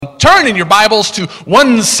turn in your Bibles to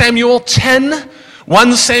 1 Samuel 10.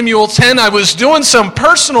 1 Samuel 10, I was doing some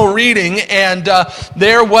personal reading, and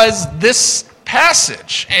there was this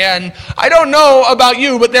passage. And I don't know about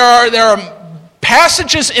you, but there are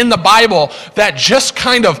passages in the Bible that just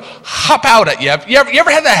kind of hop out at you. You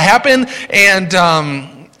ever had that happen,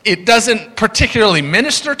 and it doesn't particularly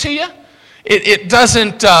minister to you? It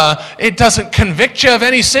doesn't convict you of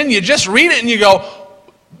any sin. You just read it and you go,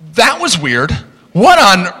 that was weird. What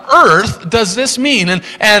on earth does this mean? And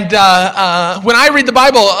when I read the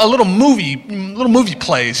Bible, a little movie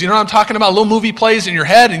plays. You know what I'm talking about? A little movie plays in your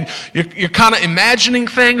head, and you're kind of imagining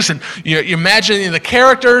things, and you're imagining the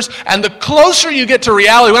characters. And the closer you get to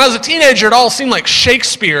reality, when I was a teenager, it all seemed like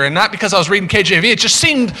Shakespeare, and not because I was reading KJV. It just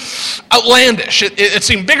seemed outlandish. It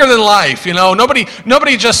seemed bigger than life. You know,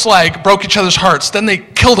 nobody just like broke each other's hearts. Then they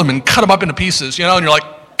killed them and cut them up into pieces. You know, and you're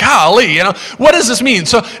like, golly, you know, what does this mean?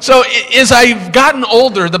 So as I've gotten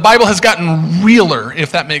older, the Bible has gotten realer,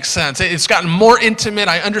 if that makes sense. It's gotten more intimate.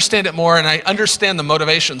 I understand it more, and I understand the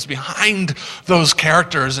motivations behind those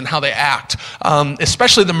characters and how they act,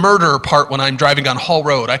 especially the murder part when I'm driving on Hall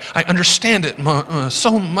Road. I understand it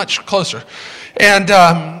so much closer. And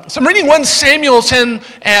so I'm reading 1 Samuel 10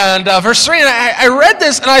 and verse 3, and I read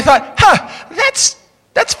this, and I thought,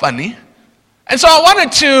 that's funny. And so I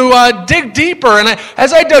wanted to dig deeper, and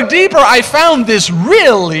as I dug deeper, I found this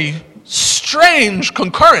really strange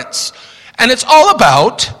concurrence, and it's all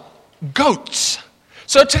about goats.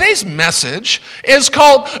 So today's message is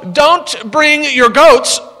called, Don't Bring Your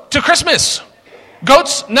Goats to Christmas.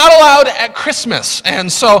 Goats not allowed at Christmas. And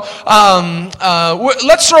so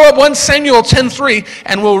let's throw up 1 Samuel 10:3,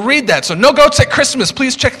 and we'll read that. So no goats at Christmas.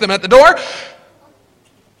 Please check them at the door.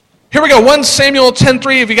 Here we go, 1 Samuel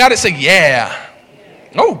 10:3. If you got it, say, yeah.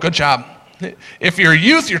 Oh, good job. If you're a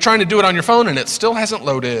youth, you're trying to do it on your phone, and it still hasn't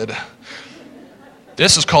loaded.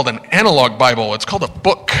 This is called an analog Bible. It's called a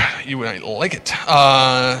book. You might like it.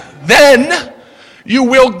 Then you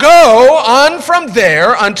will go on from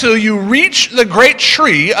there until you reach the great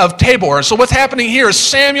tree of Tabor. So what's happening here is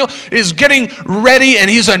Samuel is getting ready, and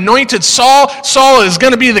he's anointed Saul. Saul is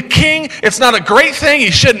going to be the king. It's not a great thing.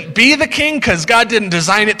 He shouldn't be the king because God didn't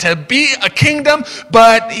design it to be a kingdom,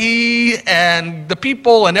 but he and the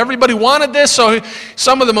people and everybody wanted this. So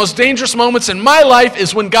some of the most dangerous moments in my life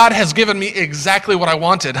is when God has given me exactly what I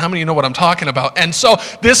wanted. How many know what I'm talking about? And so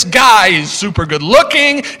this guy is super good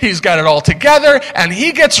looking. He's got it all together. And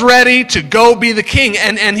he gets ready to go be the king.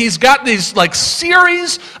 And he's got these like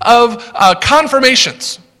series of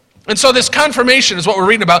confirmations. And so this confirmation is what we're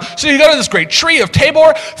reading about. So you go to this great tree of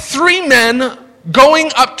Tabor. 3 men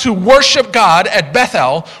going up to worship God at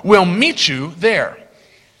Bethel will meet you there.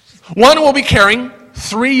 One will be carrying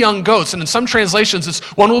 3 young goats, and in some translations, it's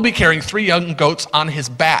one will be carrying 3 young goats on his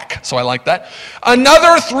back. So I like that.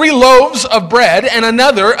 Another 3 loaves of bread, and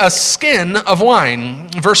another a skin of wine.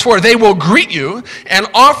 Verse 4, they will greet you and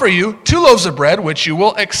offer you 2 loaves of bread, which you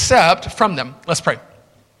will accept from them. Let's pray.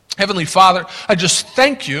 Heavenly Father, I just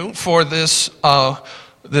thank you for this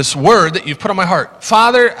word that you've put on my heart.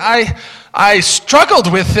 Father, I struggled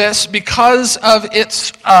with this because of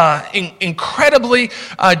its incredibly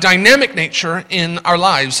dynamic nature in our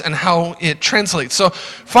lives and how it translates. So,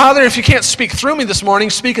 Father, if you can't speak through me this morning,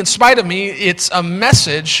 speak in spite of me. It's a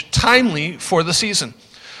message timely for the season.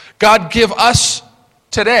 God, give us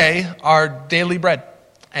today our daily bread,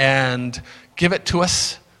 and give it to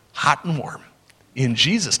us hot and warm. In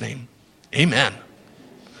Jesus' name, amen.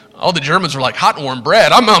 All the Germans are like, hot and warm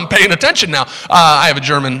bread. I'm paying attention now. I have a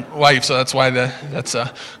German wife, so that's why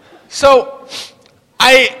So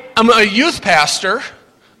I am a youth pastor.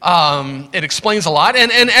 It explains a lot.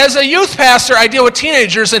 And as a youth pastor, I deal with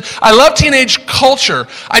teenagers, and I love teenage culture.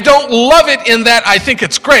 I don't love it in that I think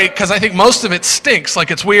it's great, because I think most of it stinks, like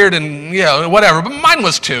it's weird and, you know, whatever. But mine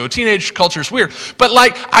was too. Teenage culture is weird. But,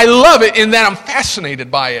 like, I love it in that I'm fascinated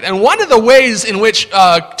by it. And one of the ways in which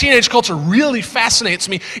teenage culture really fascinates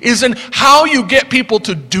me is in how you get people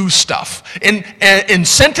to do stuff. In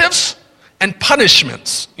incentives and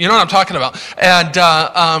punishments. You know what I'm talking about. And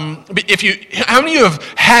how many of you have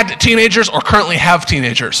had teenagers or currently have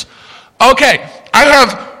teenagers? Okay, I have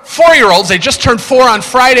 4-year-olds. They just turned 4 on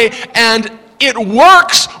Friday, and it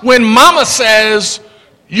works when mama says,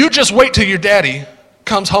 you just wait till your daddy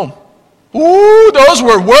comes home. Ooh, those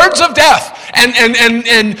were words of death.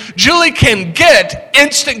 And Julie can get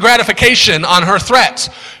instant gratification on her threats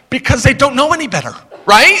because they don't know any better.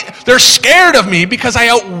 Right? They're scared of me because I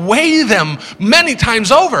outweigh them many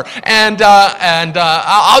times over. And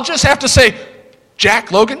I'll just have to say,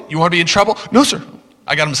 Jack, Logan, you want to be in trouble? No, sir.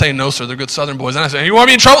 I got them saying no, sir. They're good Southern boys. And I say, you want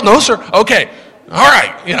to be in trouble? No, sir. Okay. All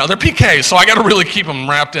right, they're PKs, so I got to really keep them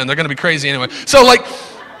wrapped in. They're going to be crazy anyway. So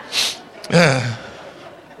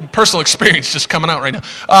personal experience just coming out right now.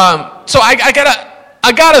 So I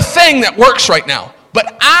got a thing that works right now.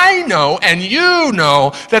 But I know, and you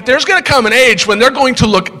know, that there's going to come an age when they're going to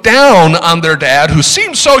look down on their dad, who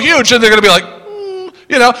seems so huge, and they're going to be like,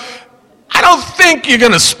 I don't think you're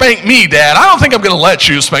going to spank me, Dad. I don't think I'm going to let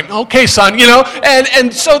you spank me. Okay, son,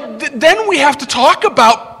 And so then we have to talk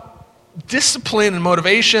about discipline and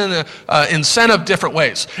motivation, incentive, different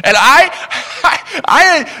ways. And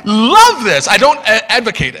I love this. I don't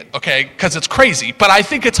advocate it, okay, because it's crazy, but I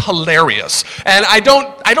think it's hilarious. And I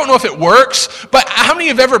don't know if it works, but how many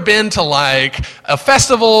have ever been to like a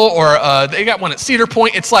festival or they got one at Cedar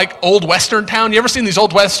Point? It's like old Western town. You ever seen these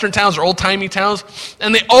old Western towns or old-timey towns?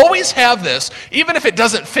 And they always have this, even if it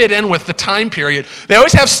doesn't fit in with the time period, they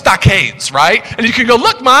always have stockades, right? And you can go,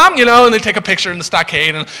 look, Mom, and they take a picture in the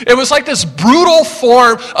stockade. And it was like this brutal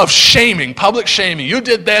form of shaming, public shaming. You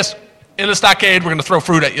did this in a stockade, we're going to throw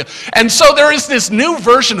fruit at you. And so there is this new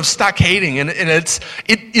version of stockading, and it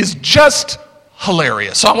is just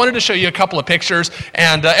hilarious. So I wanted to show you a couple of pictures,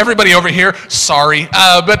 and everybody over here, sorry,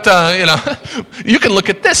 but you can look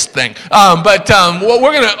at this thing. We're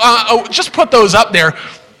going to just put those up there.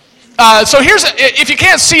 So if you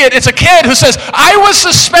can't see it, it's a kid who says, I was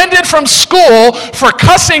suspended from school for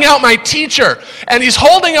cussing out my teacher. And he's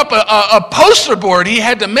holding up a poster board he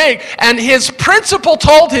had to make, and his principal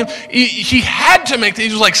told him he had to make, he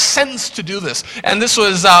was like sentenced to do this. And this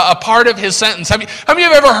was a part of his sentence. Have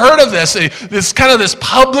you ever heard of this? This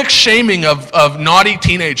public shaming of naughty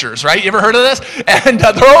teenagers, right? You ever heard of this? And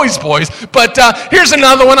they're always boys. But here's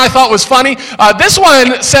another one I thought was funny. This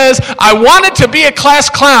one says, I wanted to be a class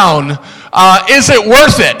clown. Is it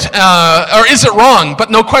worth it? Or is it wrong? But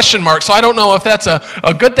no question mark. So I don't know if that's a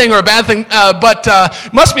good thing or a bad thing. But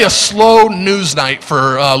must be a slow news night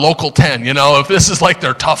for Local 10, if this is like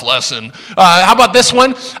their tough lesson. How about this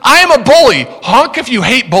one? I am a bully. Honk if you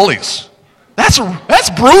hate bullies. That's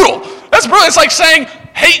brutal. That's brutal. It's like saying,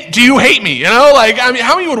 hey, do you hate me?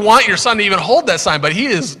 How many would want your son to even hold that sign? But he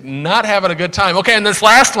is not having a good time. Okay, and this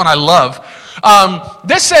last one I love.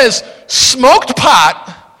 This says, smoked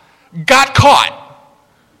pot got caught.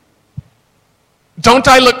 Don't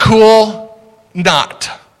I look cool? Not.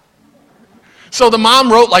 So the mom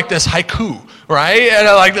wrote like this haiku, right?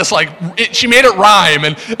 And she made it rhyme,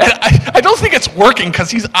 and I don't think it's working because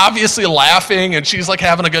he's obviously laughing and she's like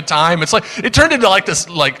having a good time. It's like it turned into like this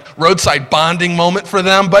like roadside bonding moment for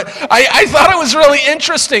them. But I thought it was really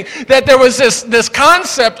interesting that there was this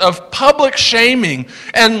concept of public shaming,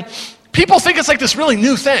 and people think it's like this really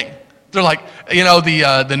new thing. They're like,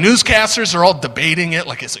 the newscasters are all debating it,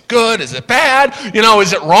 like, is it good, is it bad?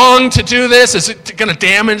 Is it wrong to do this? Is it going to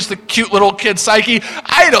damage the cute little kid's psyche?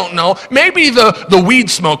 I don't know. Maybe the weed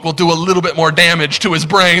smoke will do a little bit more damage to his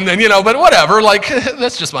brain than, but whatever. Like,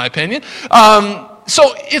 that's just my opinion.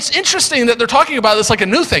 So it's interesting that they're talking about this like a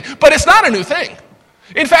new thing, but it's not a new thing.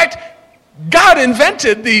 In fact, God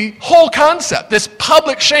invented the whole concept, this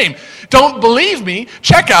public shame. Don't believe me?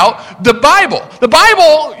 Check out the Bible. The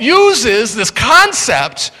Bible uses this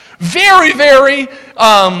concept very, very, in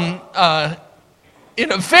a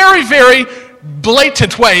very, very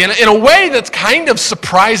blatant way, in a way that's kind of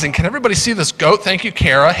surprising. Can everybody see this goat? Thank you,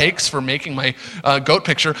 Kara Hakes, for making my goat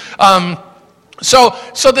picture.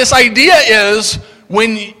 So this idea is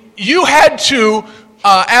when you had to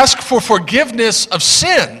ask for forgiveness of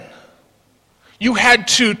sin, you had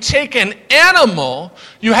to take an animal,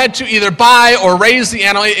 you had to either buy or raise the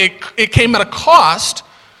animal, it came at a cost,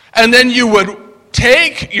 and then you would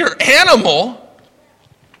take your animal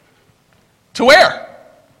to where?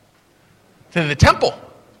 To the temple.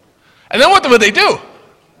 And then what would they do?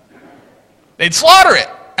 They'd slaughter it,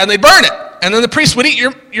 and they'd burn it, and then the priest would eat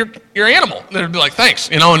your animal. And they'd be like, thanks,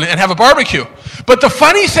 and have a barbecue. But the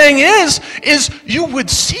funny thing is you would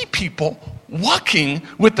see people walking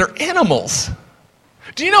with their animals.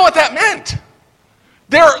 Do you know what that meant?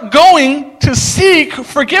 They're going to seek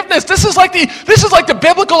forgiveness. This is like the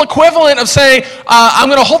biblical equivalent of saying, I'm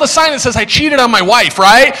going to hold a sign that says I cheated on my wife,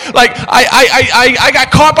 right? Like I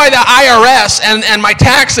got caught by the IRS and my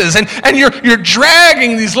taxes, and you're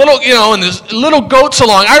dragging these little and these little goats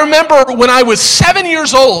along. I remember when I was 7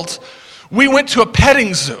 years old, we went to a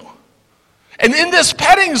petting zoo, and in this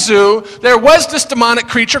petting zoo there was this demonic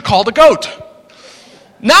creature called a goat.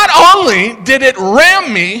 Not only did it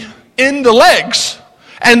ram me in the legs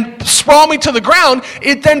and sprawl me to the ground,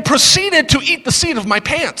 it then proceeded to eat the seat of my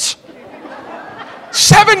pants.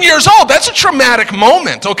 7 years old, that's a traumatic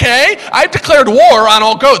moment, okay? I've declared war on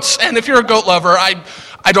all goats, and if you're a goat lover,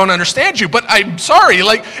 I don't understand you, but I'm sorry.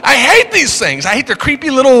 Like, I hate these things. I hate their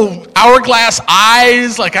creepy little hourglass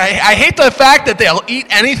eyes. Like, I hate the fact that they'll eat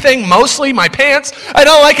anything, mostly my pants. I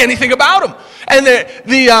don't like anything about them. And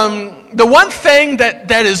the one thing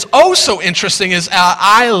that is oh so interesting is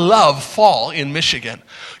I love fall in Michigan.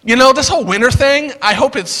 You know, this whole winter thing, I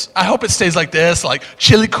hope it stays like this, like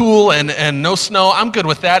chilly cool and no snow. I'm good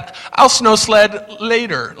with that. I'll snow sled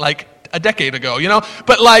later, like a decade ago, you know?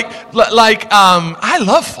 But I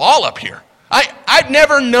love fall up here. I'd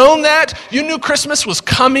never known that. You knew Christmas was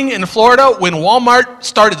coming in Florida when Walmart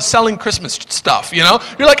started selling Christmas stuff, you know?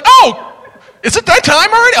 You're like, oh, is it that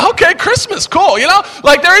time already? Okay, Christmas, cool, you know?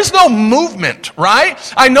 Like, there is no movement, right?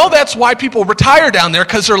 I know that's why people retire down there,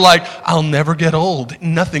 because they're like, I'll never get old.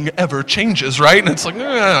 Nothing ever changes, right? And it's like,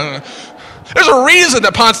 There's a reason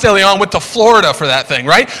that Ponce de Leon went to Florida for that thing,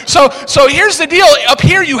 right? So here's the deal. Up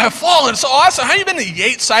here you have fall, and it's so awesome. How you been to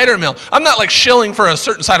Yates Cider Mill? I'm not like shilling for a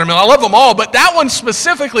certain cider mill. I love them all, but that one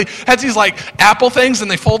specifically has these like apple things,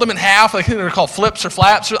 and they fold them in half. I think they're called flips or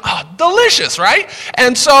flaps. Oh, delicious, right?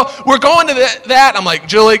 And so we're going to that. I'm like,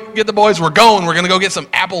 Julie, get the boys. We're going. We're going to go get some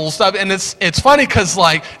apple stuff. And it's funny because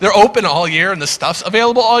like they're open all year, and the stuff's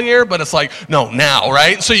available all year, but it's like, no, now,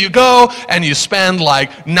 right? So you go, and you spend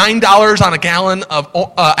like $9 on a gallon of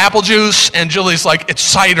apple juice, and Julie's like, it's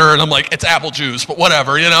cider, and I'm like, it's apple juice, but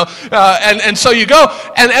whatever, you know. And so you go,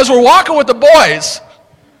 and as we're walking with the boys,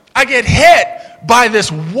 I get hit by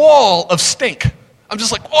this wall of stink. I'm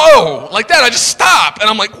just like, whoa, like that. I just stop, and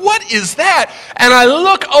I'm like, what is that? And I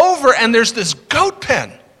look over, and there's this goat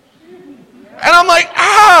pen, and I'm like,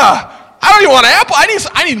 I don't even want an apple.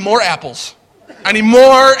 I need more apples. I need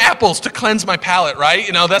more apples to cleanse my palate, right?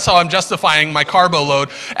 You know, that's how I'm justifying my carbo load.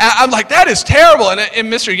 And I'm like, that is terrible. And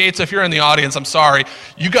Mr. Yates, if you're in the audience, I'm sorry.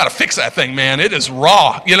 You got to fix that thing, man. It is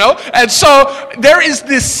raw, you know? And so there is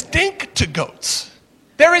this stink to goats.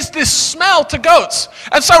 There is this smell to goats.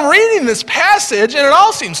 And so I'm reading this passage, and it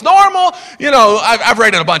all seems normal. You know, I've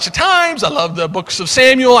read it a bunch of times. I love the books of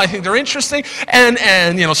Samuel. I think they're interesting.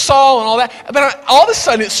 And you know, Saul and all that. But all of a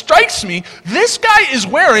sudden, it strikes me, this guy is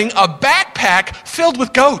wearing a backpack filled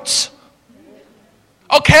with goats.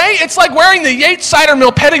 Okay? It's like wearing the Yates Cider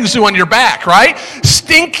Mill petting zoo on your back, right?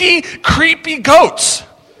 Stinky, creepy goats.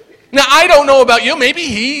 Now, I don't know about you. Maybe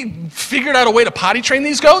he figured out a way to potty train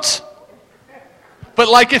these goats. But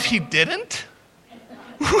like if he didn't?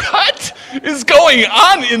 What is going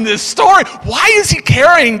on in this story? Why is he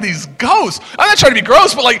carrying these goats? I'm not trying to be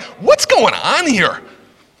gross, but like, what's going on here?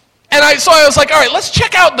 And so I was like, all right, let's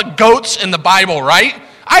check out the goats in the Bible, right?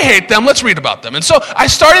 I hate them. Let's read about them. And so I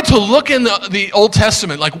started to look in the Old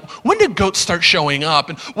Testament, like when did goats start showing up?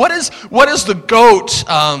 And what is the goat,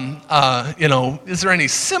 you know, is there any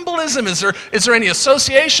symbolism? Is there any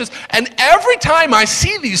associations? And every time I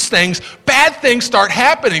see these things, bad things start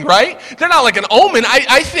happening, right? They're not like an omen.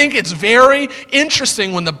 I think it's very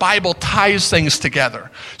interesting when the Bible ties things together.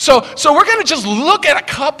 So we're going to just look at a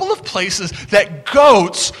couple of places that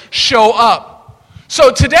goats show up. So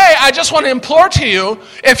today, I just want to implore to you,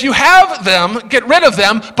 if you have them, get rid of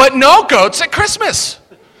them, but no goats at Christmas.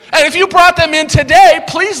 And if you brought them in today,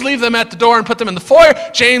 please leave them at the door and put them in the foyer.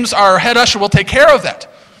 James, our head usher, will take care of that.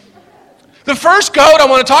 The first goat I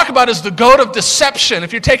want to talk about is the goat of deception.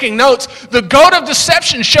 If you're taking notes, the goat of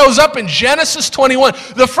deception shows up in Genesis 21.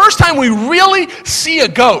 The first time we really see a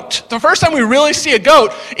goat,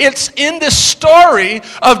 it's in this story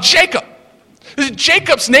of Jacob.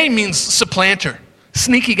 Jacob's name means supplanter.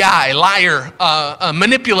 Sneaky guy, liar,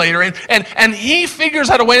 manipulator, and he figures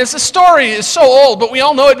out a way. This story is so old, but we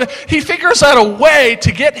all know it. He figures out a way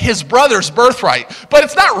to get his brother's birthright, but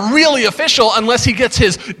it's not really official unless he gets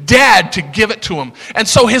his dad to give it to him. And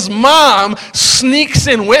so his mom sneaks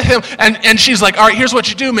in with him, and she's like, all right, here's what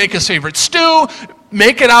you do. Make his favorite stew,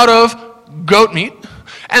 make it out of goat meat,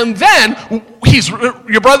 and then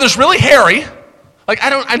your brother's really hairy. Like,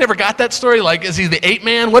 I never got that story. Like, is he the ape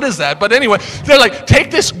man? What is that? But anyway, they're like, take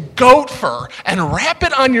this goat fur and wrap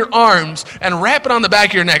it on your arms and wrap it on the back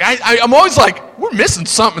of your neck. I'm always like, we're missing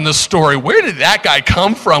something in this story. Where did that guy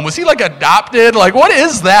come from? Was he like adopted? Like, what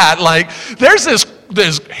is that? Like, there's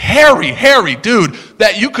this hairy dude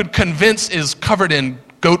that you could convince is covered in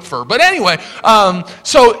goat fur. But anyway,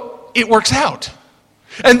 so it works out.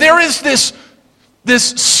 And there is this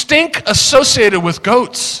stink associated with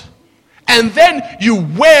goats. And then you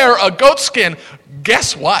wear a goat skin.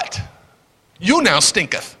 Guess what? You now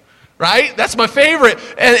stinketh, right? That's my favorite.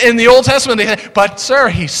 In the Old Testament, they say, but sir,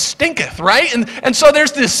 he stinketh, right? And so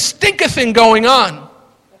there's this stinketh thing going on.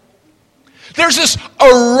 There's this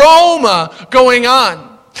aroma going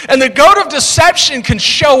on. And the goat of deception can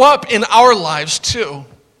show up in our lives too.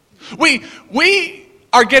 We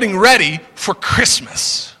are getting ready for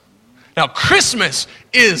Christmas. Now, Christmas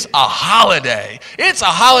is a holiday. It's a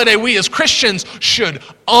holiday we as Christians should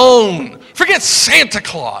own. Forget Santa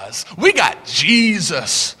Claus. We got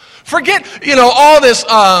Jesus. Forget, all this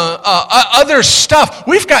other stuff.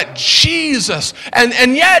 We've got Jesus.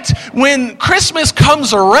 And yet, when Christmas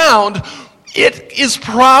comes around, it is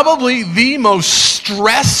probably the most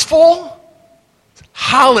stressful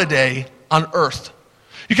holiday on earth.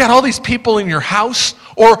 You got all these people in your house,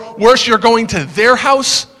 or worse, you're going to their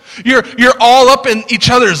house. You're all up in each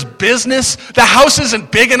other's business. The house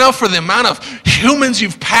isn't big enough for the amount of humans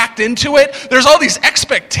you've packed into it. There's all these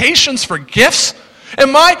expectations for gifts.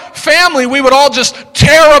 In my family, we would all just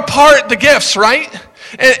tear apart the gifts, right?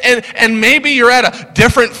 And maybe you're at a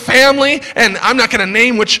different family, and I'm not going to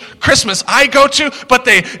name which Christmas I go to, but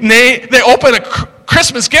they open a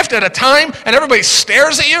Christmas gift at a time, and everybody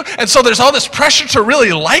stares at you, and so there's all this pressure to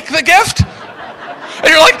really like the gift. And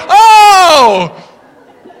you're like, oh,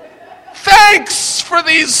 thanks for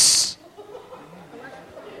these.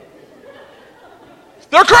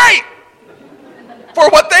 They're great for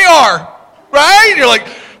what they are, right? And you're like,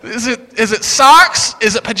 is it socks?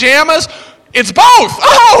 Is it pajamas? It's both.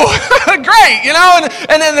 Oh, great,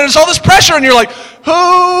 and then there's all this pressure, and you're like,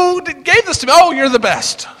 who gave this to me? Oh, you're the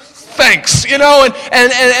best. Thanks,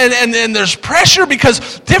 and there's pressure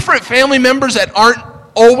because different family members that aren't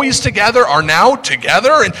always together are now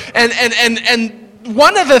together, and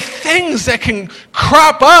one of the things that can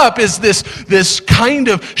crop up is this kind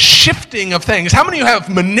of shifting of things. How many of you have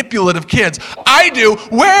manipulative kids? I do.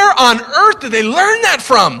 Where on earth did they learn that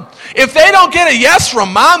from? If they don't get a yes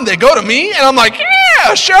from mom, they go to me, and I'm like,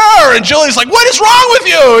 yeah, sure. And Julie's like, what is wrong with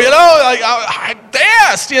you? They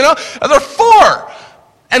asked, they're 4.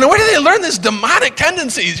 And where do they learn these demonic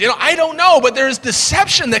tendencies? I don't know, but there's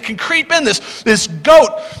deception that can creep in, this goat.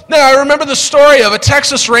 Now, I remember the story of a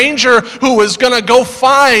Texas Ranger who was going to go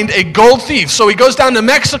find a gold thief. So he goes down to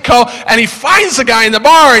Mexico, and he finds the guy in the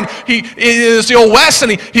bar, and he is the old West,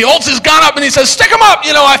 and he holds his gun up, and he says, stick him up,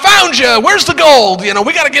 I found you. Where's the gold?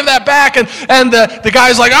 We got to give that back. And the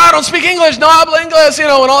guy's like, I don't speak English, no hablo English, and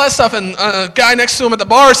all that stuff. And a guy next to him at the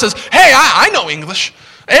bar says, hey, I know English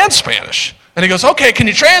and Spanish. And he goes, okay, can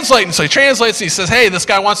you translate? And so he translates, and he says, hey, this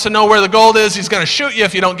guy wants to know where the gold is. He's going to shoot you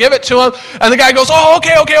if you don't give it to him. And the guy goes, oh,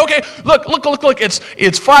 okay. Look.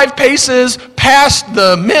 It's 5 paces past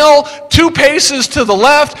the mill, 2 paces to the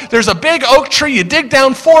left. There's a big oak tree. You dig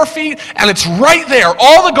down 4 feet, and it's right there.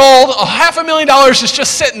 All the gold, $500,000 is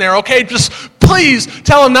just sitting there, okay? Just please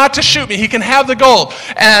tell him not to shoot me. He can have the gold.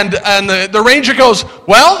 And the ranger goes,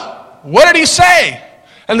 well, what did he say?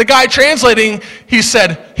 And the guy translating, he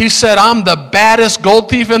said, I'm the baddest gold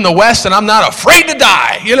thief in the West, and I'm not afraid to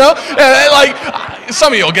die,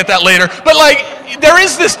 some of you will get that later. But there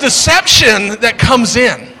is this deception that comes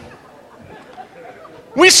in.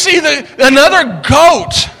 We see another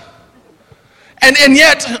goat. And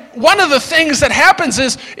yet, one of the things that happens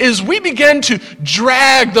is we begin to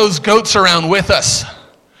drag those goats around with us.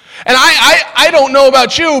 And I don't know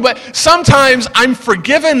about you, but sometimes I'm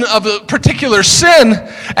forgiven of a particular sin,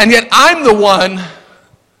 and yet I'm the one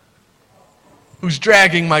who's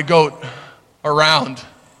dragging my goat around.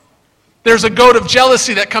 There's a goat of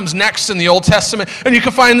jealousy that comes next in the Old Testament, and you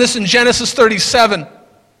can find this in Genesis 37.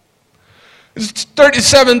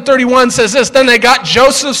 37:31 says this, then they got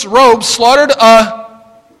Joseph's robe, slaughtered a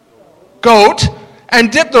goat,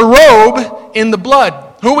 and dipped the robe in the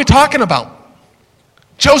blood. Who are we talking about?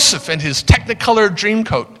 Joseph and his Technicolor dream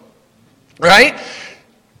coat, right?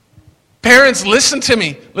 Parents, listen to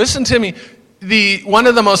me. One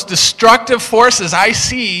of the most destructive forces I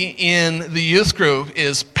see in the youth group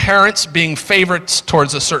is parents being favorites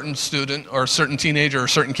towards a certain student or a certain teenager or a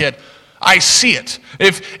certain kid. I see it.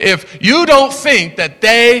 If you don't think that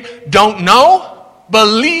they don't know,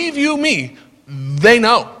 believe you me, they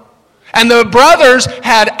know. And the brothers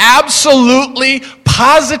had absolutely,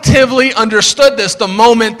 positively understood this the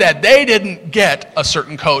moment that they didn't get a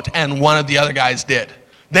certain coat and one of the other guys did.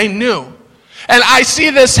 They knew. And I see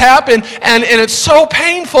this happen, and it's so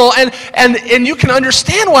painful, and you can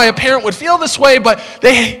understand why a parent would feel this way, but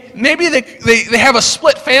maybe they have a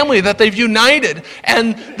split family that they've united,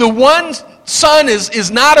 and the one son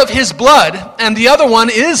is not of his blood, and the other one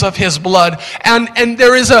is of his blood, and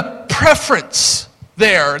there is a preference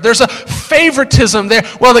there. There's a favoritism there.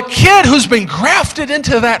 Well, the kid who's been grafted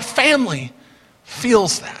into that family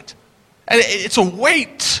feels that. And it's a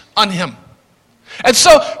weight on him. And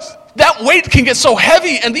so that weight can get so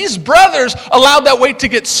heavy, and these brothers allowed that weight to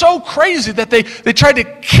get so crazy that they tried to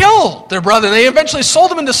kill their brother. They eventually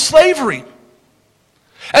sold him into slavery.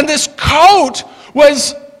 And this coat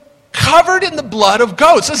was covered in the blood of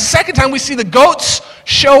goats. This is the second time we see the goats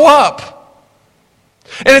show up.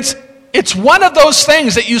 And it's one of those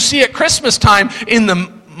things that you see at Christmas time in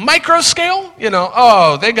the micro scale.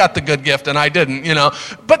 Oh, they got the good gift and I didn't,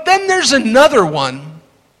 But then there's another one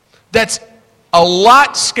that's a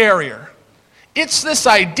lot scarier. It's this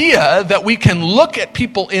idea that we can look at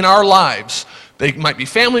people in our lives. They might be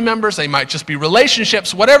family members, they might just be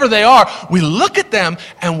relationships, whatever they are. We look at them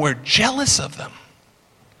and we're jealous of them.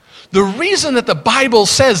 The reason that the Bible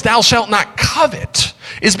says thou shalt not covet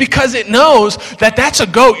is because it knows that that's a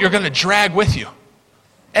goat you're going to drag with you.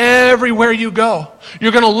 Everywhere you go,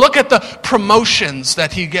 you're going to look at the promotions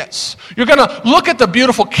that he gets. You're going to look at the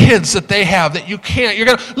beautiful kids that they have that you can't. You're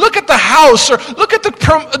going to look at the house or look at the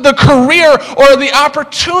career or the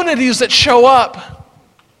opportunities that show up.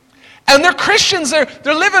 And they're Christians, they're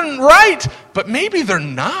living right, but maybe they're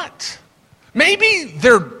not. Maybe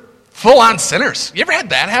they're full-on sinners. You ever had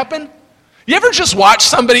that happen? You ever just watch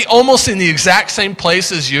somebody almost in the exact same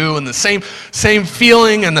place as you and the same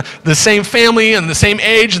feeling and the same family and the same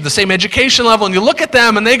age and the same education level, and you look at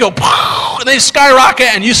them and they go, and they skyrocket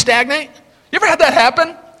and you stagnate? You ever had that happen?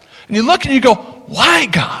 And you look and you go, why,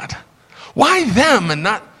 God? Why them and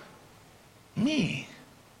not me?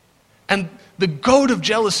 And the goat of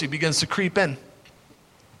jealousy begins to creep in.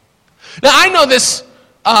 Now, I know this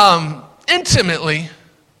intimately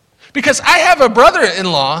because I have a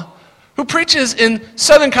brother-in-law who preaches in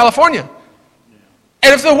Southern California.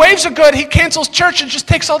 And if the waves are good, he cancels church and just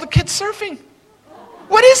takes all the kids surfing.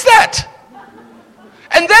 What is that?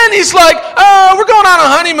 And then he's like, oh, we're going on a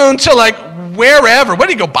honeymoon to like wherever. What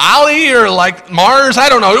did he go, Bali or like Mars? I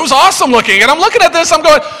don't know. It was awesome looking. And I'm looking at this, I'm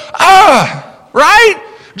going, right?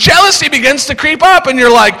 Jealousy begins to creep up and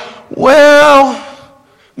you're like, well,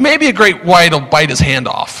 maybe a great white will bite his hand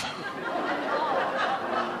off.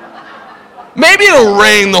 Maybe it'll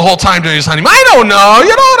rain the whole time during his honeymoon. I don't know. You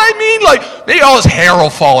know what I mean? Like, maybe all his hair will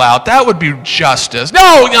fall out. That would be justice. No,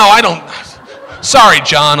 I don't. Sorry,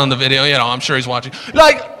 John, on the video. I'm sure he's watching.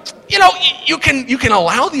 Like, you can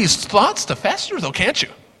allow these thoughts to fester, though, can't you?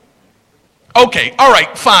 Okay, all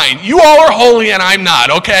right, fine. You all are holy and I'm not,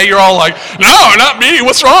 okay? You're all like, no, not me.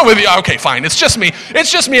 What's wrong with you? Okay, fine. It's just me.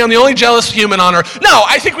 It's just me. I'm the only jealous human on earth. No,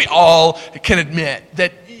 I think we all can admit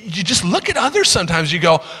that you just look at others sometimes. You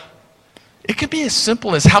go, it could be as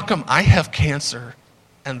simple as, how come I have cancer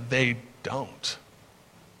and they don't?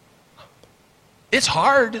 It's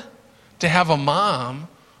hard to have a mom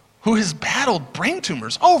who has battled brain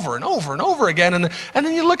tumors over and over and over again, and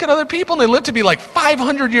then you look at other people and they live to be like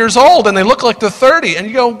 500 years old and they look like they're 30, and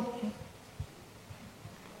you go,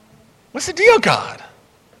 what's the deal, God?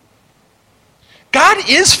 God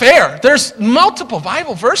is fair. There's multiple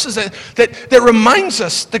Bible verses that reminds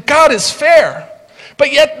us that God is fair.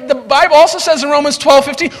 But yet the Bible also says in Romans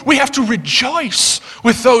 12:15, we have to rejoice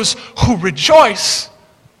with those who rejoice.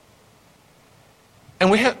 And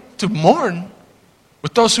we have to mourn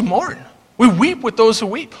with those who mourn. We weep with those who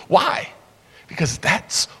weep. Why? Because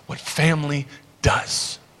that's what family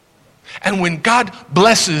does. And when God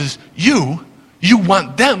blesses you, you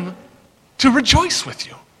want them to rejoice with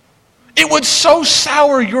you. It would so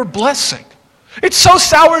sour your blessing. It so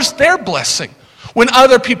sours their blessing when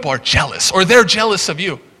other people are jealous or they're jealous of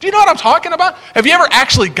you. Do you know what I'm talking about? Have you ever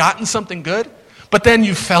actually gotten something good, but then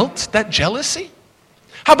you felt that jealousy?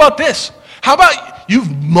 How about this? How about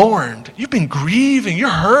you've mourned, you've been grieving, you're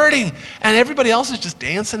hurting, and everybody else is just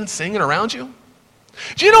dancing and singing around you?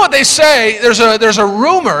 Do you know what they say? There's a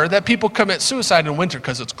rumor that people commit suicide in winter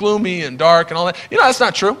because it's gloomy and dark and all that. You know, that's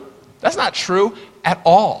not true. That's not true at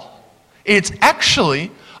all. It's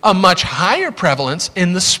actually a much higher prevalence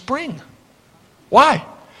in the spring. Why?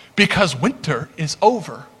 Because winter is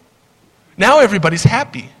over. Now everybody's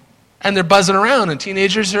happy. And they're buzzing around, and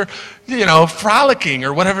teenagers are, frolicking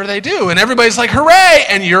or whatever they do. And everybody's like, hooray!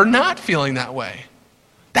 And you're not feeling that way.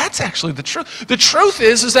 That's actually the truth. The truth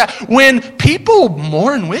is that when people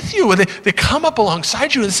mourn with you, they come up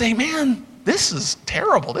alongside you and say, man, this is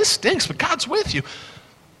terrible. This stinks, but God's with you.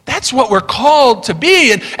 That's what we're called to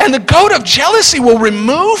be. And the goat of jealousy will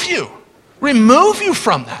remove you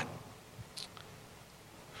from that.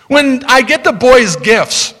 When I get the boys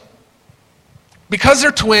gifts, because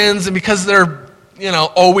they're twins and because they're,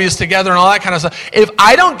 always together and all that kind of stuff, if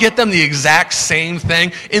I don't get them the exact same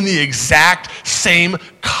thing in the exact same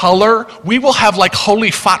color, we will have like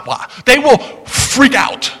holy fatwa. They will freak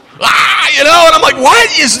out. And I'm like,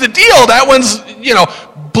 what is the deal? That one's,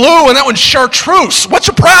 blue and that one's chartreuse. What's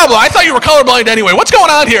your problem? I thought you were colorblind anyway. What's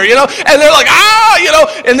going on here? And they're like,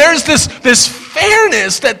 and there's this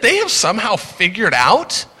fairness that they have somehow figured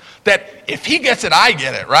out that if he gets it, I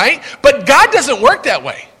get it, right? But God doesn't work that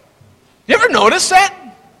way. You ever notice that?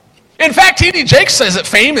 In fact, T.D. Jakes says it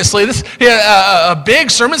famously. This a big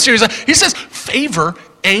sermon series. He says, favor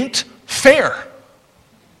ain't fair.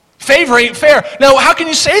 Favor ain't fair. Now, how can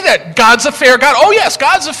you say that? God's a fair God. Oh, yes,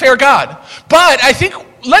 God's a fair God. But I think,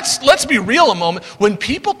 let's be real a moment. When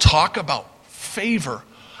people talk about favor,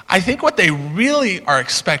 I think what they really are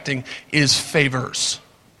expecting is favors.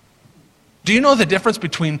 Do you know the difference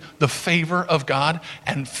between the favor of God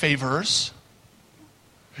and favors?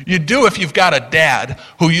 You do if you've got a dad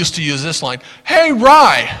who used to use this line, hey,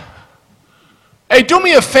 Rye, hey, do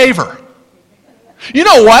me a favor. You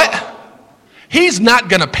know what? He's not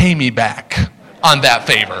going to pay me back on that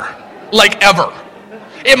favor, like ever.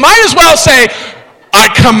 It might as well say, I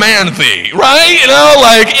command thee, right? You know,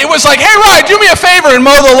 like, it was like, hey, Rye, do me a favor and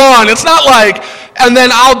mow the lawn. It's not like, and then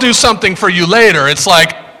I'll do something for you later. It's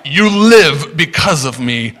like, you live because of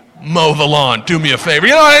me, mow the lawn, do me a favor.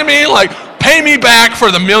 You know what I mean? Like, pay me back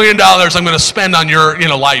for the $1 million I'm going to spend on your,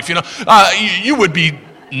 life. You would be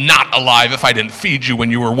not alive if I didn't feed you when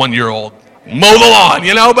you were 1 year old. Mow the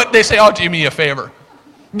lawn, but they say, oh, do me a favor.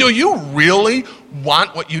 Do you really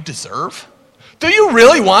want what you deserve? Do you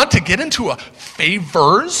really want to get into a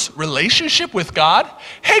favors relationship with God?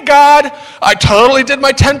 Hey, God, I totally did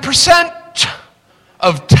my 10%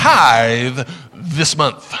 of tithe this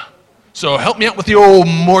month. So help me out with the old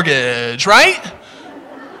mortgage, right?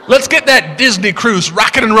 Let's get that Disney cruise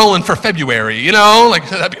rocking and rolling for February,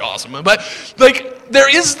 that'd be awesome. But there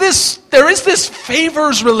is this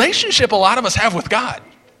favors relationship a lot of us have with God.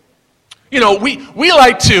 We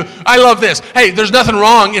like to, I love this. Hey, there's nothing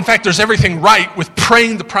wrong. In fact, there's everything right with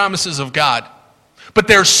praying the promises of God. But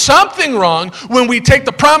there's something wrong when we take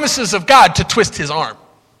the promises of God to twist his arm.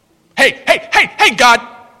 Hey, God.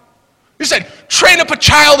 You said, train up a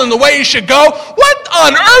child in the way he should go. What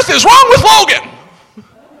on earth is wrong with Logan?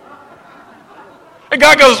 And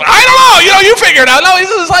God goes, I don't know, you figure it out. No,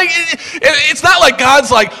 it's not like God's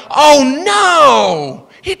like, oh no,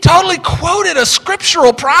 he totally quoted a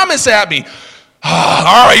scriptural promise at me.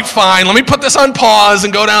 All right, fine, let me put this on pause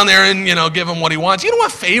and go down there and, give him what he wants. You know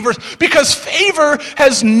what favors? Because favor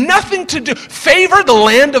has nothing to do. Favor, the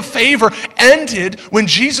land of favor, ended when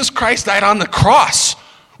Jesus Christ died on the cross.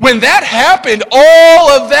 When that happened, all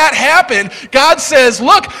of that happened, God says,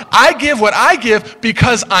 look, I give what I give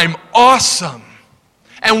because I'm awesome.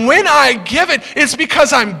 And when I give it, it's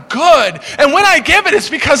because I'm good. And when I give it, it's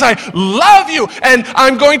because I love you. And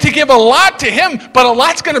I'm going to give a lot to him, but a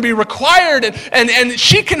lot's going to be required. And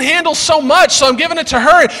she can handle so much, so I'm giving it to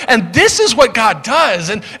her. And this is what God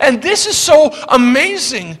does. And this is so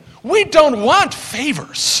amazing. We don't want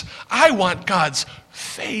favors. I want God's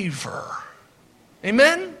favor.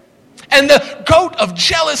 Amen? And the goat of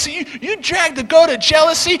jealousy, you drag the goat of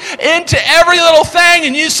jealousy into every little thing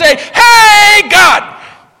and you say, hey, God,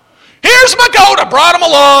 here's my goat. I brought him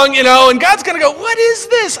along, and God's going to go, what is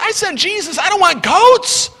this? I sent Jesus. I don't want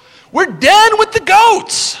goats. We're done with the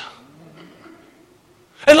goats.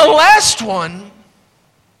 And the last one,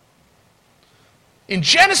 in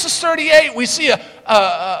Genesis 38, we see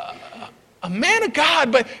a man of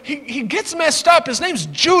God, but he gets messed up. His name's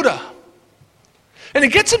Judah. And he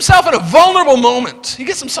gets himself in a vulnerable moment. He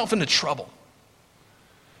gets himself into trouble.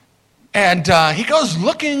 And he goes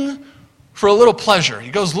looking for a little pleasure. He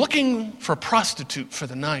goes looking for a prostitute for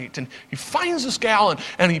the night. And he finds this gal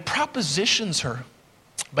and he propositions her.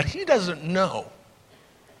 But he doesn't know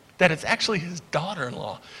that it's actually his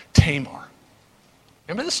daughter-in-law, Tamar.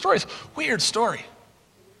 Remember this story? It's a weird story.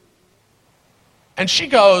 And she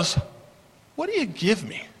goes, what do you give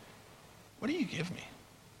me? What do you give me?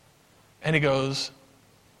 And he goes,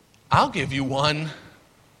 I'll give you one.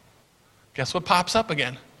 Guess what pops up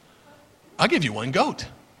again? I'll give you one goat.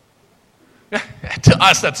 To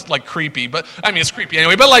us, that's like creepy, but it's creepy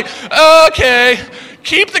anyway. But okay,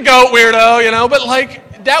 keep the goat, weirdo,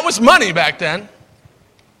 But that was money back then.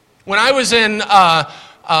 When I was in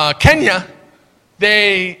Kenya,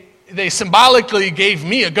 they symbolically gave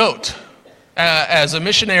me a goat as a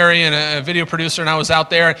missionary and a video producer, and I was out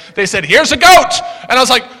there. And they said, "Here's a goat," and I was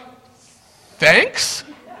like, "Thanks."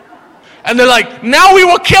 And they're like, "Now we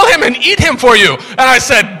will kill him and eat him for you." And I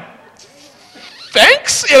said,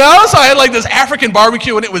 thanks, So I had this African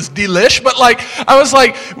barbecue and it was delish, but I was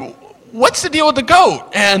like, what's the deal with the goat?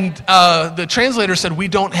 And the translator said, we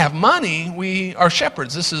don't have money. We are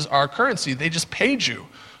shepherds. This is our currency. They just paid you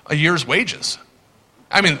a year's wages.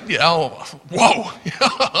 Whoa.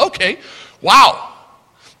 Okay, wow.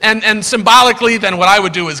 And symbolically, then what I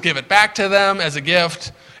would do is give it back to them as a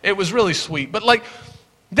gift. It was really sweet. But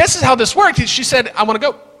this is how this worked. She said, I want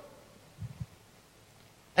to go.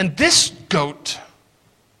 And this goat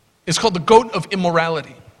is called the goat of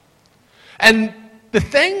immorality. And the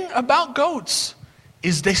thing about goats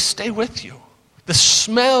is they stay with you. The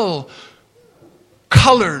smell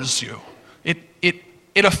colors you.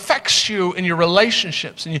 It affects you in your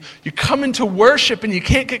relationships. And you come into worship and you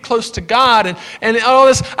can't get close to God. And all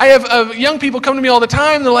this. I have young people come to me all the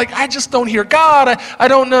time. They're like, I just don't hear God. I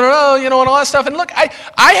don't know, and all that stuff. And look,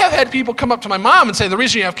 I have had people come up to my mom and say, the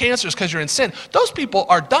reason you have cancer is because you're in sin. Those people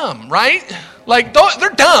are dumb, right? Like, they're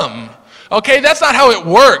dumb. Okay, that's not how it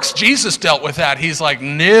works. Jesus dealt with that. He's like,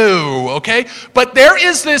 no, okay? But there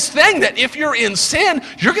is this thing that if you're in sin,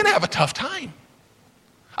 you're going to have a tough time.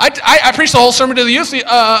 I preached the whole sermon to the youth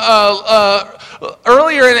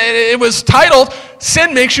earlier, and it was titled,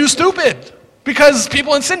 Sin Makes You Stupid. Because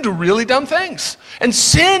people in sin do really dumb things. And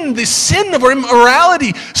the sin of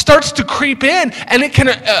immorality starts to creep in, and it can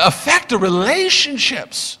affect the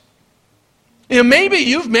relationships. Maybe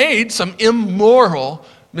you've made some immoral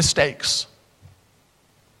mistakes.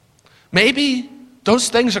 Maybe those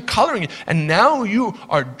things are coloring you, and now you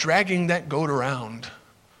are dragging that goat around.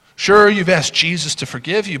 Sure, you've asked Jesus to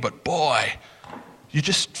forgive you, but boy, you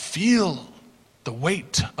just feel the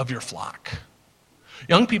weight of your flock.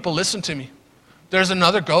 Young people, listen to me. There's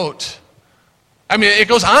another goat. I mean, it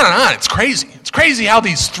goes on and on. It's crazy. It's crazy how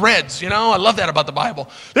these threads, I love that about the Bible.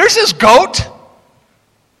 There's this goat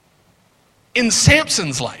in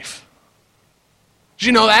Samson's life. Did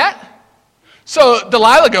you know that? So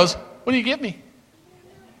Delilah goes, what do you give me?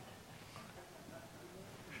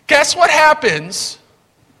 Guess what happens?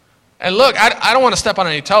 And look, I don't want to step on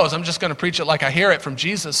any toes. I'm just going to preach it like I hear it from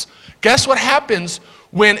Jesus. Guess what happens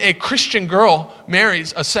when a Christian girl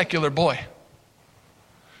marries a secular boy?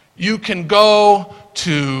 You can go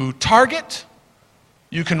to Target.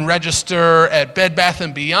 You can register at Bed Bath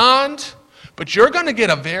 & Beyond. But you're going to get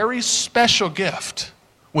a very special gift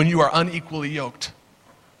when you are unequally yoked.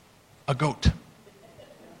 A goat.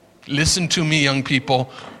 Listen to me, young people.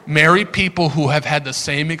 Marry people who have had the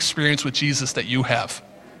same experience with Jesus that you have.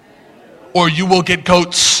 Or you will get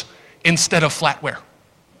goats instead of flatware.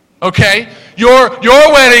 Okay? Your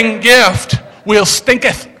wedding gift will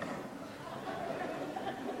stinketh.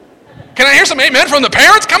 Can I hear some amen from the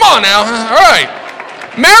parents? Come on now. All right.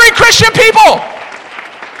 Marry Christian people.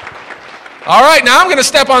 All right, now I'm going to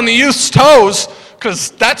step on the youth's toes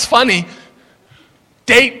because that's funny.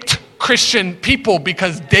 Date Christian people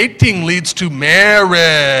because dating leads to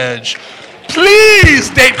marriage. Please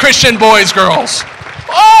date Christian boys, girls.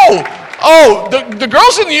 The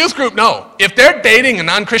girls in the youth group know. If they're dating a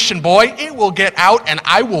non-Christian boy, it will get out and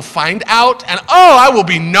I will find out. And I will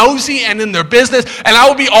be nosy and in their business. And I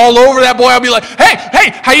will be all over that boy. I'll be like, hey,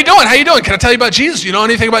 how you doing? How you doing? Can I tell you about Jesus? Do you know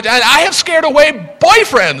anything about that? I have scared away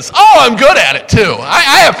boyfriends. Oh, I'm good at it too.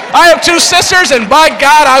 I have two sisters and by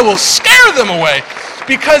God, I will scare them away.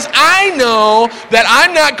 Because I know that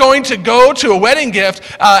I'm not going to go to a wedding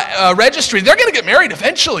gift registry. They're going to get married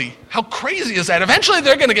eventually. How crazy is that? Eventually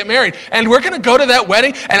they're going to get married. And we're going to go to that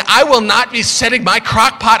wedding, and I will not be setting my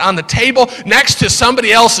crock pot on the table next to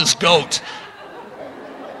somebody else's goat.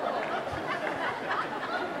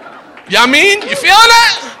 You mean? You feeling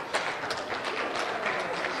that?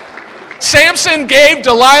 Samson gave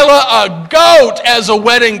Delilah a goat as a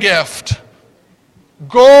wedding gift.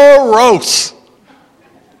 Gross.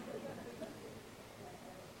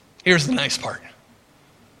 Here's the nice part.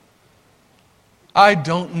 I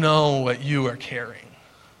don't know what you are carrying,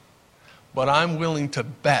 but I'm willing to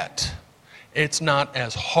bet it's not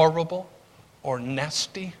as horrible or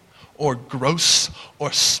nasty or gross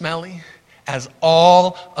or smelly as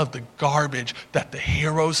all of the garbage that the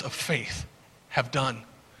heroes of faith have done.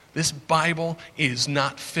 This Bible is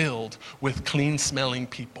not filled with clean-smelling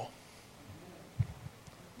people.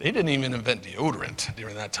 They didn't even invent deodorant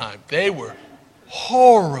during that time. They were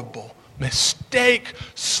horrible,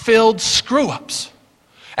 mistake-filled screw-ups.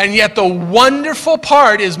 And yet the wonderful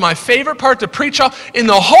part is my favorite part to preach off in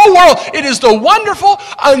the whole world. It is the wonderful,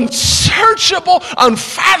 unsearchable,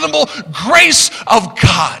 unfathomable grace of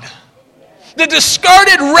God. The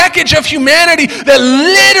discarded wreckage of humanity that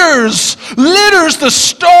litters the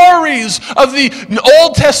stories of the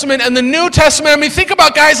Old Testament and the New Testament. I mean, think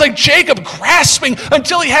about guys like Jacob grasping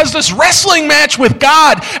until he has this wrestling match with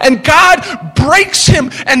God. And God breaks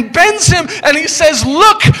him and bends him. And he says,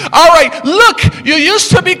 look, you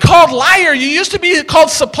used to be called liar. You used to be called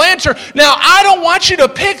supplanter. Now, I don't want you to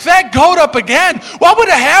pick that goat up again. What would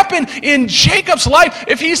have happened in Jacob's life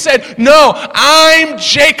if he said, no, I'm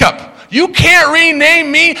Jacob. You can't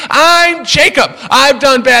rename me. I'm Jacob. I've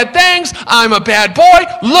done bad things. I'm a bad boy.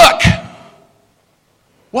 Look.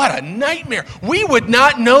 What a nightmare. We would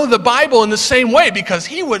not know the Bible in the same way because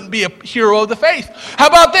he wouldn't be a hero of the faith. How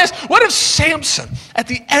about this? What if Samson, at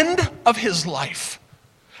the end of his life,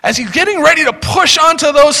 as he's getting ready to push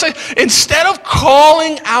onto those things, instead of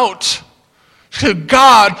calling out to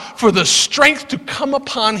God for the strength to come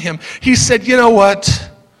upon him, he said, you know what?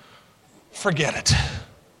 Forget it.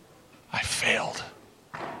 I failed.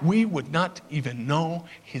 We would not even know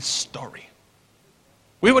his story.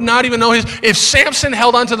 We would not even know if Samson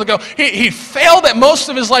held onto the goat. He failed at most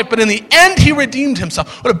of his life, but in the end he redeemed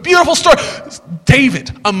himself. What a beautiful story.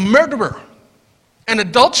 David, a murderer, an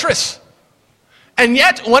adulteress. And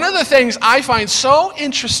yet, one of the things I find so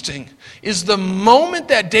interesting is the moment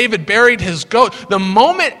that David buried his goat, the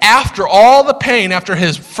moment after all the pain, after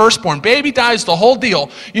his firstborn baby dies, the whole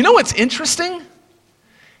deal. You know what's interesting?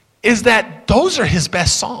 Is that those are his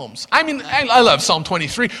best psalms. I mean, I love Psalm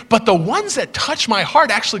 23, but the ones that touch my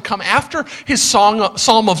heart actually come after his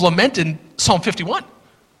Psalm of Lament in Psalm 51.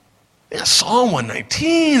 Yeah, Psalm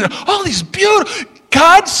 119, all these beautiful.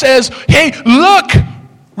 God says, hey, look,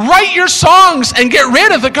 write your songs and get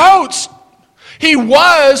rid of the goats. He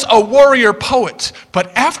was a warrior poet,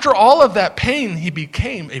 but after all of that pain, he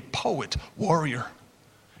became a poet warrior.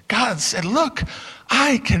 God said, look,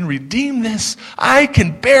 I can redeem this. I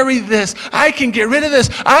can bury this. I can get rid of this.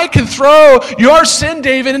 I can throw your sin,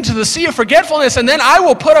 David, into the sea of forgetfulness, and then I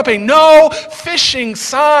will put up a no fishing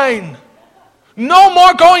sign. No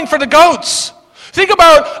more going for the goats.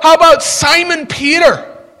 How about Simon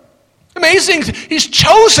Peter? Amazing. He's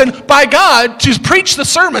chosen by God to preach the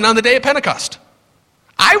sermon on the day of Pentecost.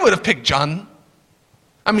 I would have picked John.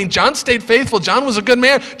 I mean, John stayed faithful. John was a good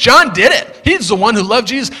man. John did it. He's the one who loved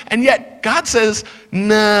Jesus. And yet God says,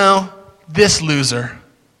 no, this loser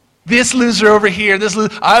over here,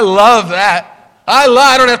 I love that.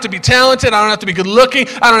 I don't have to be talented. I don't have to be good looking.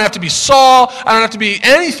 I don't have to be Saul. I don't have to be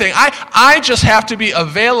anything. I just have to be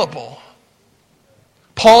available.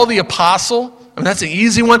 Paul the apostle, I mean, that's an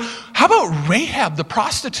easy one. How about Rahab the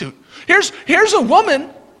prostitute? Here's a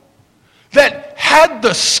woman that had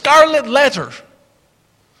the scarlet letter.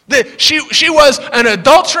 She was an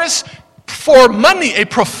adulteress for money, a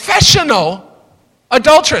professional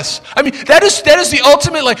adulteress. I mean, that is the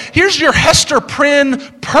ultimate, here's your Hester Prynne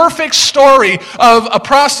perfect story of a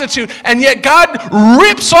prostitute, and yet God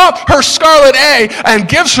rips off her scarlet A and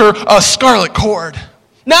gives her a scarlet cord.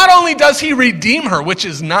 Not only does he redeem her, which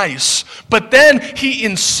is nice, but then he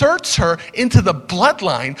inserts her into the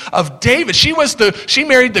bloodline of David. She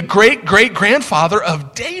married the great-great-grandfather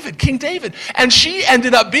of David, King David. And she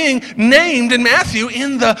ended up being named in Matthew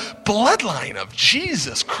in the bloodline of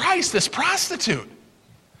Jesus Christ, this prostitute.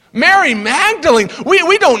 Mary Magdalene,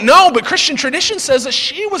 we don't know, but Christian tradition says that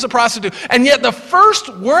she was a prostitute. And yet the first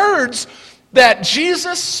words that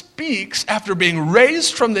Jesus speaks after being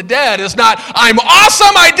raised from the dead is not, I'm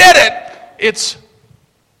awesome, I did it. It's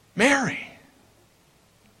Mary.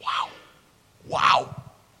 Wow.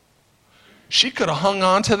 She could have hung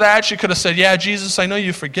on to that. She could have said, yeah, Jesus, I know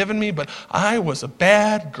you've forgiven me, but I was a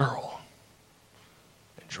bad girl.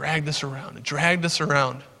 And drag this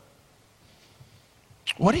around.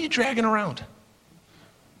 What are you dragging around?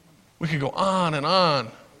 We could go on and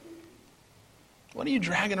on. What are you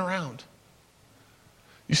dragging around?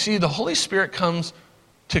 You see, the Holy Spirit comes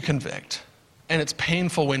to convict, and it's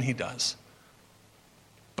painful when he does.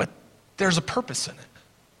 But there's a purpose in it.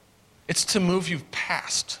 It's to move you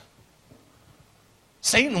past.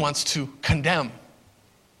 Satan wants to condemn.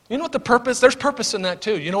 You know what the purpose? There's purpose in that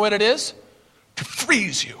too. You know what it is? To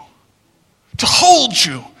freeze you, to hold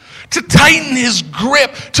you, to tighten his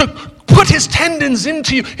grip, to put his tendons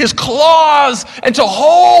into you, his claws, and to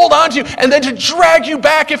hold onto you, and then to drag you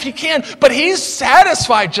back if he can. But he's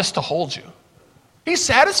satisfied just to hold you. He's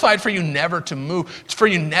satisfied for you never to move, for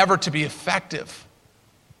you never to be effective.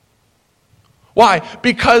 Why?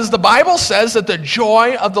 Because the Bible says that the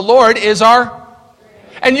joy of the Lord is our...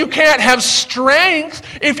 And you can't have strength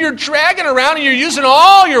if you're dragging around and you're using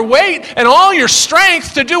all your weight and all your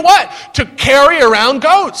strength to do what? To carry around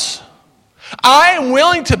goats. I am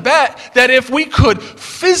willing to bet that if we could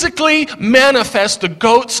physically manifest the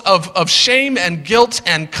goats of shame and guilt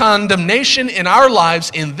and condemnation in our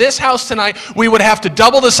lives in this house tonight, we would have to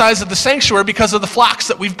double the size of the sanctuary because of the flocks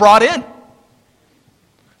that we've brought in.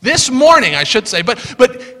 This morning, I should say,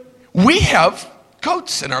 but we have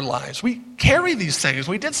goats in our lives. We carry these things.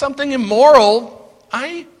 We did something immoral.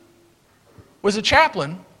 I was a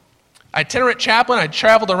chaplain itinerant chaplain. I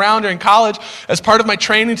traveled around during college as part of my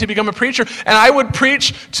training to become a preacher, and I would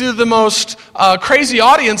preach to the most crazy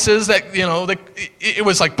audiences that, it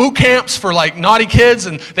was like boot camps for like naughty kids,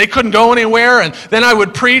 and they couldn't go anywhere. And then I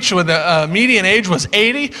would preach with the median age was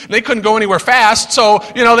 80. And they couldn't go anywhere fast, so,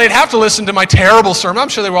 they'd have to listen to my terrible sermon. I'm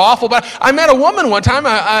sure they were awful, but I met a woman one time,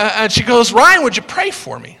 and she goes, "Ryan, would you pray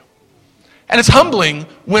for me?" And it's humbling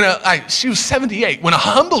when she was 78, when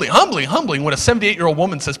humbling when a 78-year-old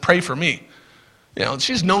woman says, "Pray for me."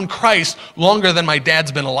 She's known Christ longer than my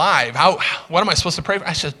dad's been alive. What am I supposed to pray for?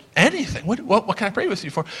 I said, "Anything. What can I pray with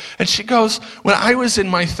you for?" And she goes, "When I was in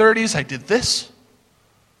my 30s, I did this.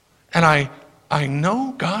 And I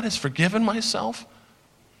know God has forgiven myself,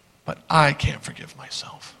 but I can't forgive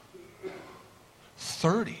myself."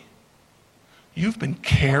 30. You've been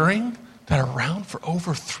carrying that around for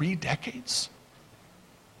over 3 decades?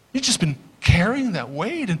 You've just been carrying that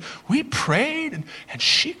weight, and we prayed, and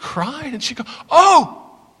she cried, and she goes,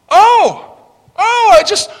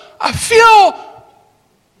 I feel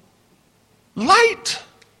light.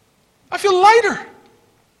 I feel lighter.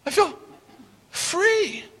 I feel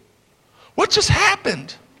free. What just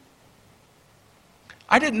happened?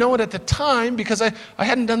 I didn't know it at the time because I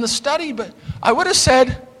hadn't done the study, but I would have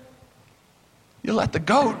said, "You let the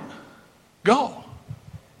goat go.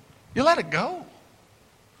 You let it go."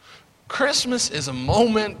 Christmas is a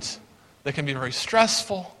moment that can be very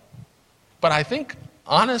stressful, but I think,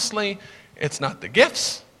 honestly, it's not the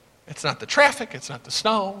gifts, it's not the traffic, it's not the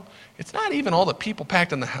snow, it's not even all the people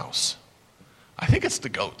packed in the house. I think it's the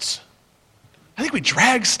goats. I think we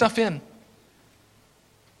drag stuff in.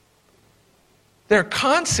 There are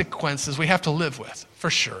consequences we have to live with, for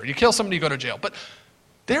sure. You kill somebody, you go to jail. But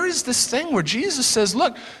there is this thing where Jesus says,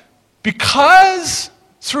 look, because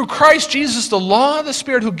through Christ Jesus, the law of the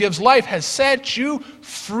Spirit who gives life has set you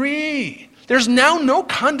free. There's now no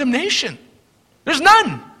condemnation. There's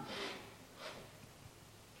none.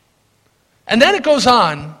 And then it goes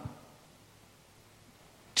on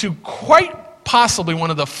to quite possibly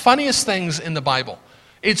one of the funniest things in the Bible.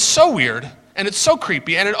 It's so weird, and it's so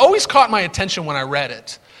creepy, and it always caught my attention when I read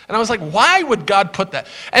it. And I was like, why would God put that?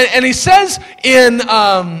 And he says in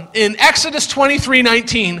Exodus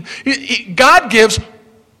 23:19, God gives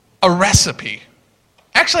a recipe.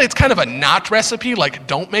 Actually, it's kind of a not recipe, like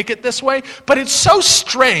don't make it this way, but it's so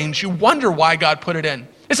strange, you wonder why God put it in.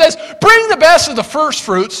 It says, bring the best of the first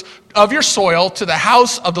fruits of your soil to the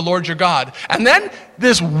house of the Lord your God. And then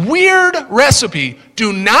this weird recipe,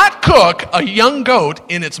 do not cook a young goat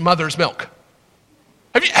in its mother's milk.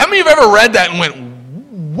 How many of you have ever read that and went,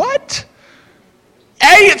 what?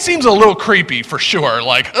 It seems a little creepy for sure.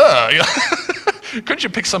 Like, couldn't you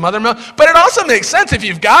pick some other milk? But it also makes sense if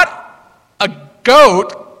you've got a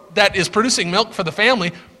goat that is producing milk for the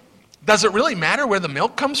family, does it really matter where the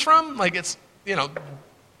milk comes from? Like it's,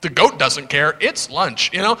 the goat doesn't care. It's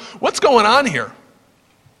lunch, What's going on here?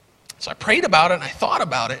 So I prayed about it and I thought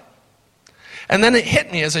about it. And then it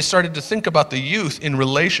hit me as I started to think about the youth in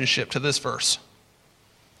relationship to this verse.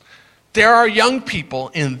 There are young people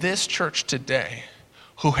in this church today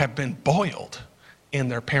who have been boiled in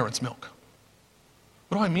their parents' milk.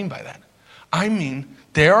 What do I mean by that? I mean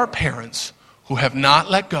there are parents who have not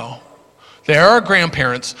let go. There are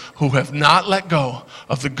grandparents who have not let go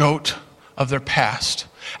of the goat of their past.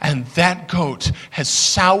 And that goat has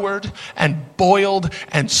soured and boiled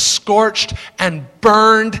and scorched and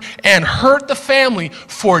burned and hurt the family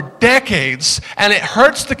for decades. And it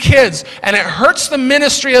hurts the kids. And it hurts the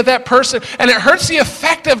ministry of that person. And it hurts the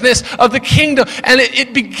effectiveness of the kingdom. And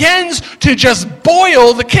it begins to just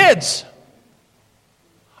boil the kids.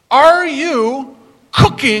 Are you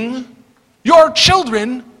cooking your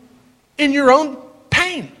children in your own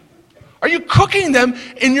pain? Are you cooking them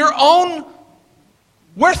in your own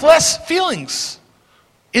worthless feelings?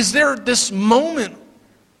 Is there this moment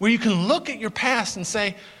where you can look at your past and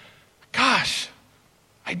say, gosh,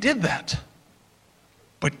 I did that.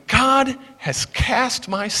 But God has cast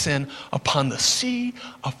my sin upon the sea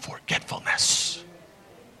of forgetfulness.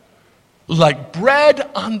 Like bread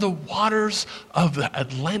on the waters of the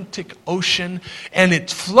Atlantic Ocean, and it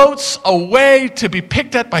floats away to be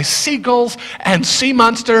picked at by seagulls and sea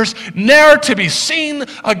monsters, ne'er to be seen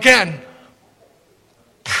again.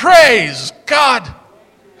 Praise God.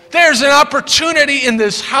 There's an opportunity in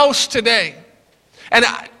this house today. And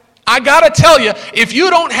I got to tell you, if you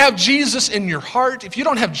don't have Jesus in your heart, if you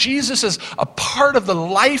don't have Jesus as a part of the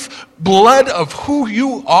life blood of who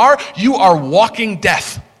you are walking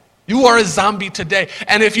death. You are a zombie today.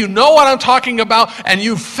 And if you know what I'm talking about and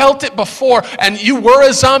you felt it before and you were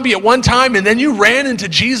a zombie at one time and then you ran into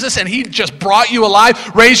Jesus and he just brought you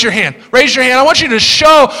alive, raise your hand. Raise your hand. I want you to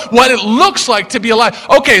show what it looks like to be alive.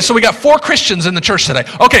 Okay, so we got 4 Christians in the church today.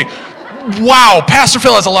 Okay. Wow, Pastor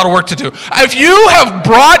Phil has a lot of work to do. If you have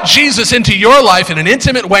brought Jesus into your life in an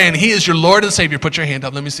intimate way and he is your Lord and Savior, put your hand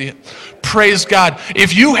up. Let me see it. Praise God.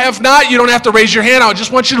 If you have not, you don't have to raise your hand. I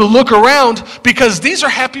just want you to look around because these are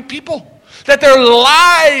happy people. That their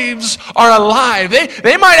lives are alive.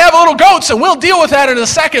 They might have little goats, and we'll deal with that in a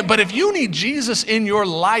second, but if you need Jesus in your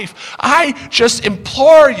life, I just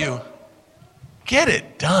implore you, get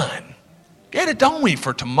it done. Get it. Don't wait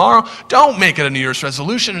for tomorrow. Don't make it a New Year's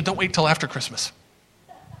resolution, and don't wait till after Christmas.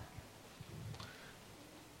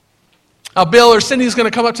 Bill or Cindy's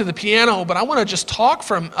going to come up to the piano, but I want to just talk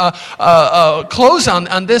from close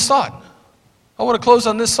on this thought. I want to close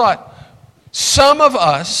on this thought. Some of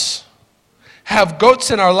us have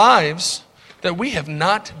goats in our lives that we have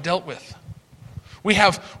not dealt with. We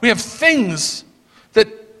have things that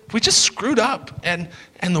we just screwed up, and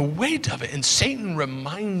the weight of it, and Satan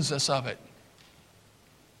reminds us of it.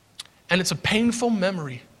 And it's a painful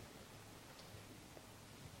memory.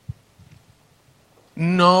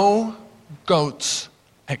 No goats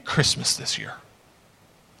at Christmas this year.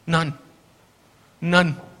 None.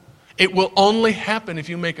 None. It will only happen if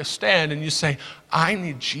you make a stand and you say, I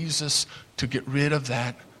need Jesus to get rid of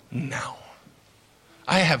that now.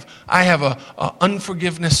 I have a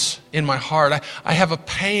unforgiveness in my heart. I have a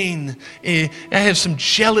pain. I have some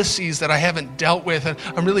jealousies that I haven't dealt with. And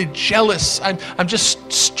I'm really jealous. I'm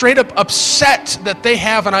just straight up upset that they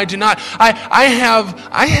have and I do not. I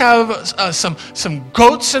have some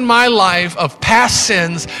goats in my life of past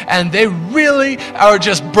sins, and they really are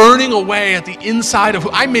just burning away at the inside of who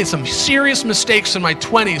I made some serious mistakes in my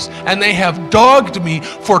 20s, and they have dogged me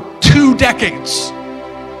for 2 decades.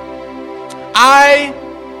 I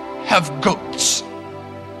have goats,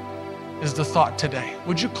 is the thought today.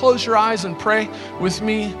 Would you close your eyes and pray with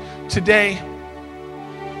me today?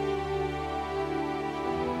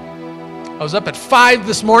 I was up at 5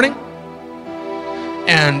 this morning,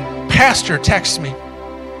 and Pastor texted me.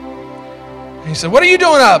 And he said, what are you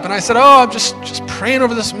doing up? And I said, I'm just praying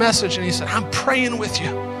over this message. And he said, I'm praying with you.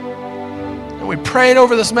 And we prayed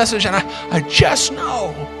over this message, and I just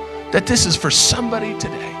know that this is for somebody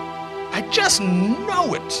today. I just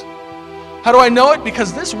know it. How do I know it?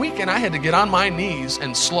 Because this weekend I had to get on my knees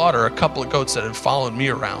and slaughter a couple of goats that had followed me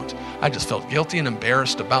around. I just felt guilty and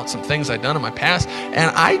embarrassed about some things I'd done in my past,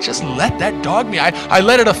 and I just let that dog me. I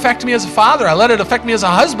let it affect me as a father. I let it affect me as a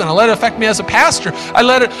husband. I let it affect me as a pastor. I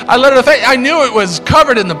let it affect. I knew it was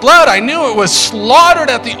covered in the blood. I knew it was slaughtered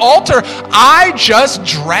at the altar. I just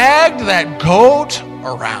dragged that goat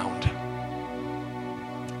around.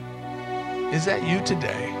 Is that you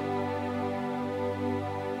today?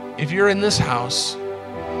 If you're in this house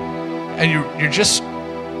and you're just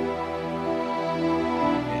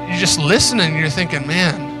listening, you're thinking,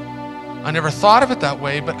 man, I never thought of it that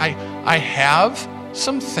way, but I have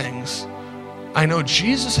some things I know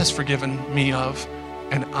Jesus has forgiven me of,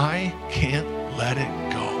 and I can't let it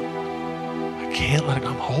go. I can't let it go.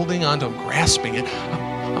 I'm holding on to it, I'm grasping it.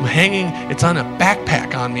 I'm hanging, it's on a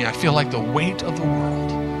backpack on me. I feel like the weight of the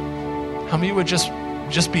world. How many would just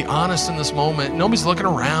be honest in this moment? Nobody's looking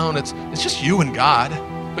around. It's just you and God.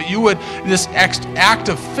 But you would, this act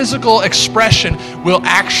of physical expression will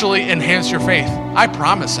actually enhance your faith. I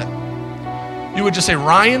promise it. You would just say,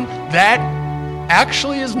 Ryan, that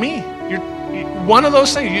actually is me. You're one of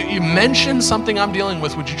those things. You mention something I'm dealing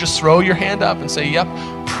with. Would you just throw your hand up and say, yep,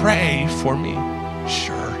 pray for me?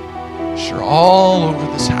 Sure, all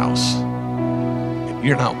over this house.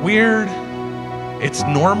 You're not weird. It's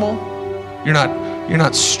normal. You're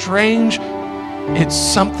not strange. It's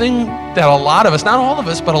something that a lot of us, not all of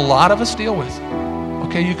us, but a lot of us deal with.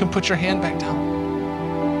 Okay, you can put your hand back down.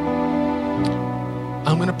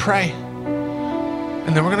 I'm going to pray,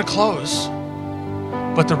 and then we're going to close.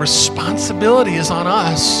 But the responsibility is on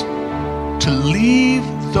us to leave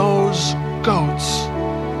those goats.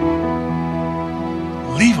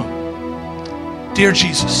 Leave them. Dear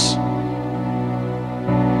Jesus,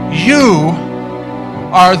 you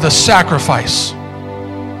are the sacrifice.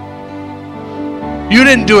 You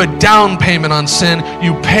didn't do a down payment on sin.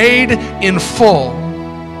 You paid in full.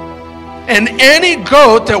 And any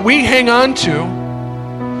goat that we hang on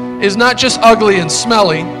to is not just ugly and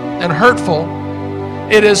smelly and hurtful.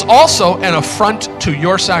 It is also an affront to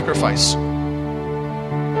your sacrifice.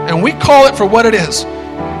 And we call it for what it is.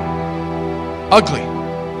 Ugly,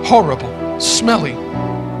 horrible, smelly,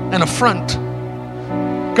 an affront.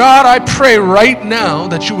 God, I pray right now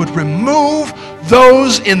that you would remove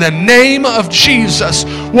those in the name of Jesus.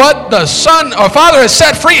 What the Son or Father has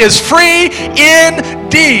set free is free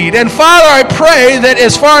indeed. And Father, I pray that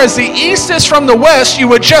as far as the east is from the west, you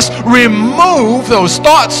would just remove those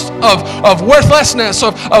thoughts of worthlessness,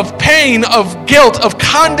 of pain, of guilt, of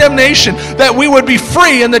condemnation, that we would be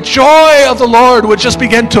free and the joy of the Lord would just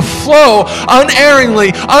begin to flow unerringly,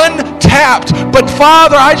 untapped. But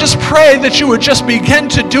Father, I just pray that you would just begin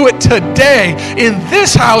to do it today in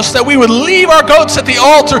this house, that we would leave our goats at the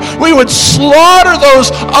altar, we would slaughter those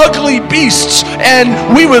ugly beasts,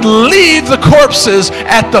 and we would leave the corpses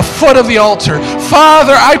at the foot of the altar.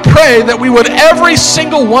 Father, I pray that we would, every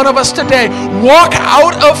single one of us today, walk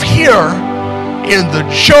out of here in the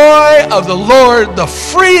joy of the Lord, the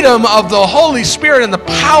freedom of the Holy Spirit, and the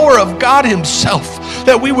power of God himself,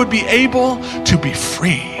 that we would be able to be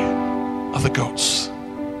free of the goats.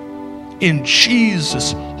 In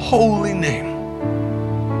Jesus' holy name.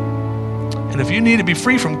 And if you need to be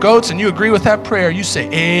free from goats and you agree with that prayer, you say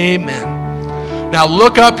amen. Now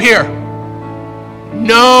look up here.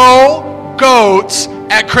 No goats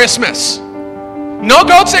at Christmas. No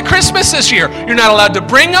goats at Christmas this year. You're not allowed to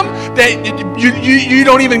bring them. You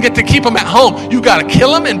don't even get to keep them at home. You got to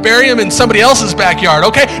kill them and bury them in somebody else's backyard,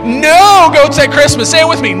 okay? No goats at Christmas. Say it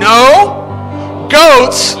with me. No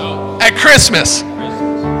goats at Christmas.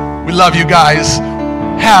 We love you guys.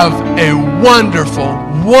 Have a wonderful,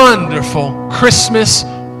 wonderful Christmas,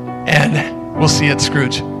 and we'll see you at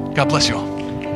Scrooge. God bless you all.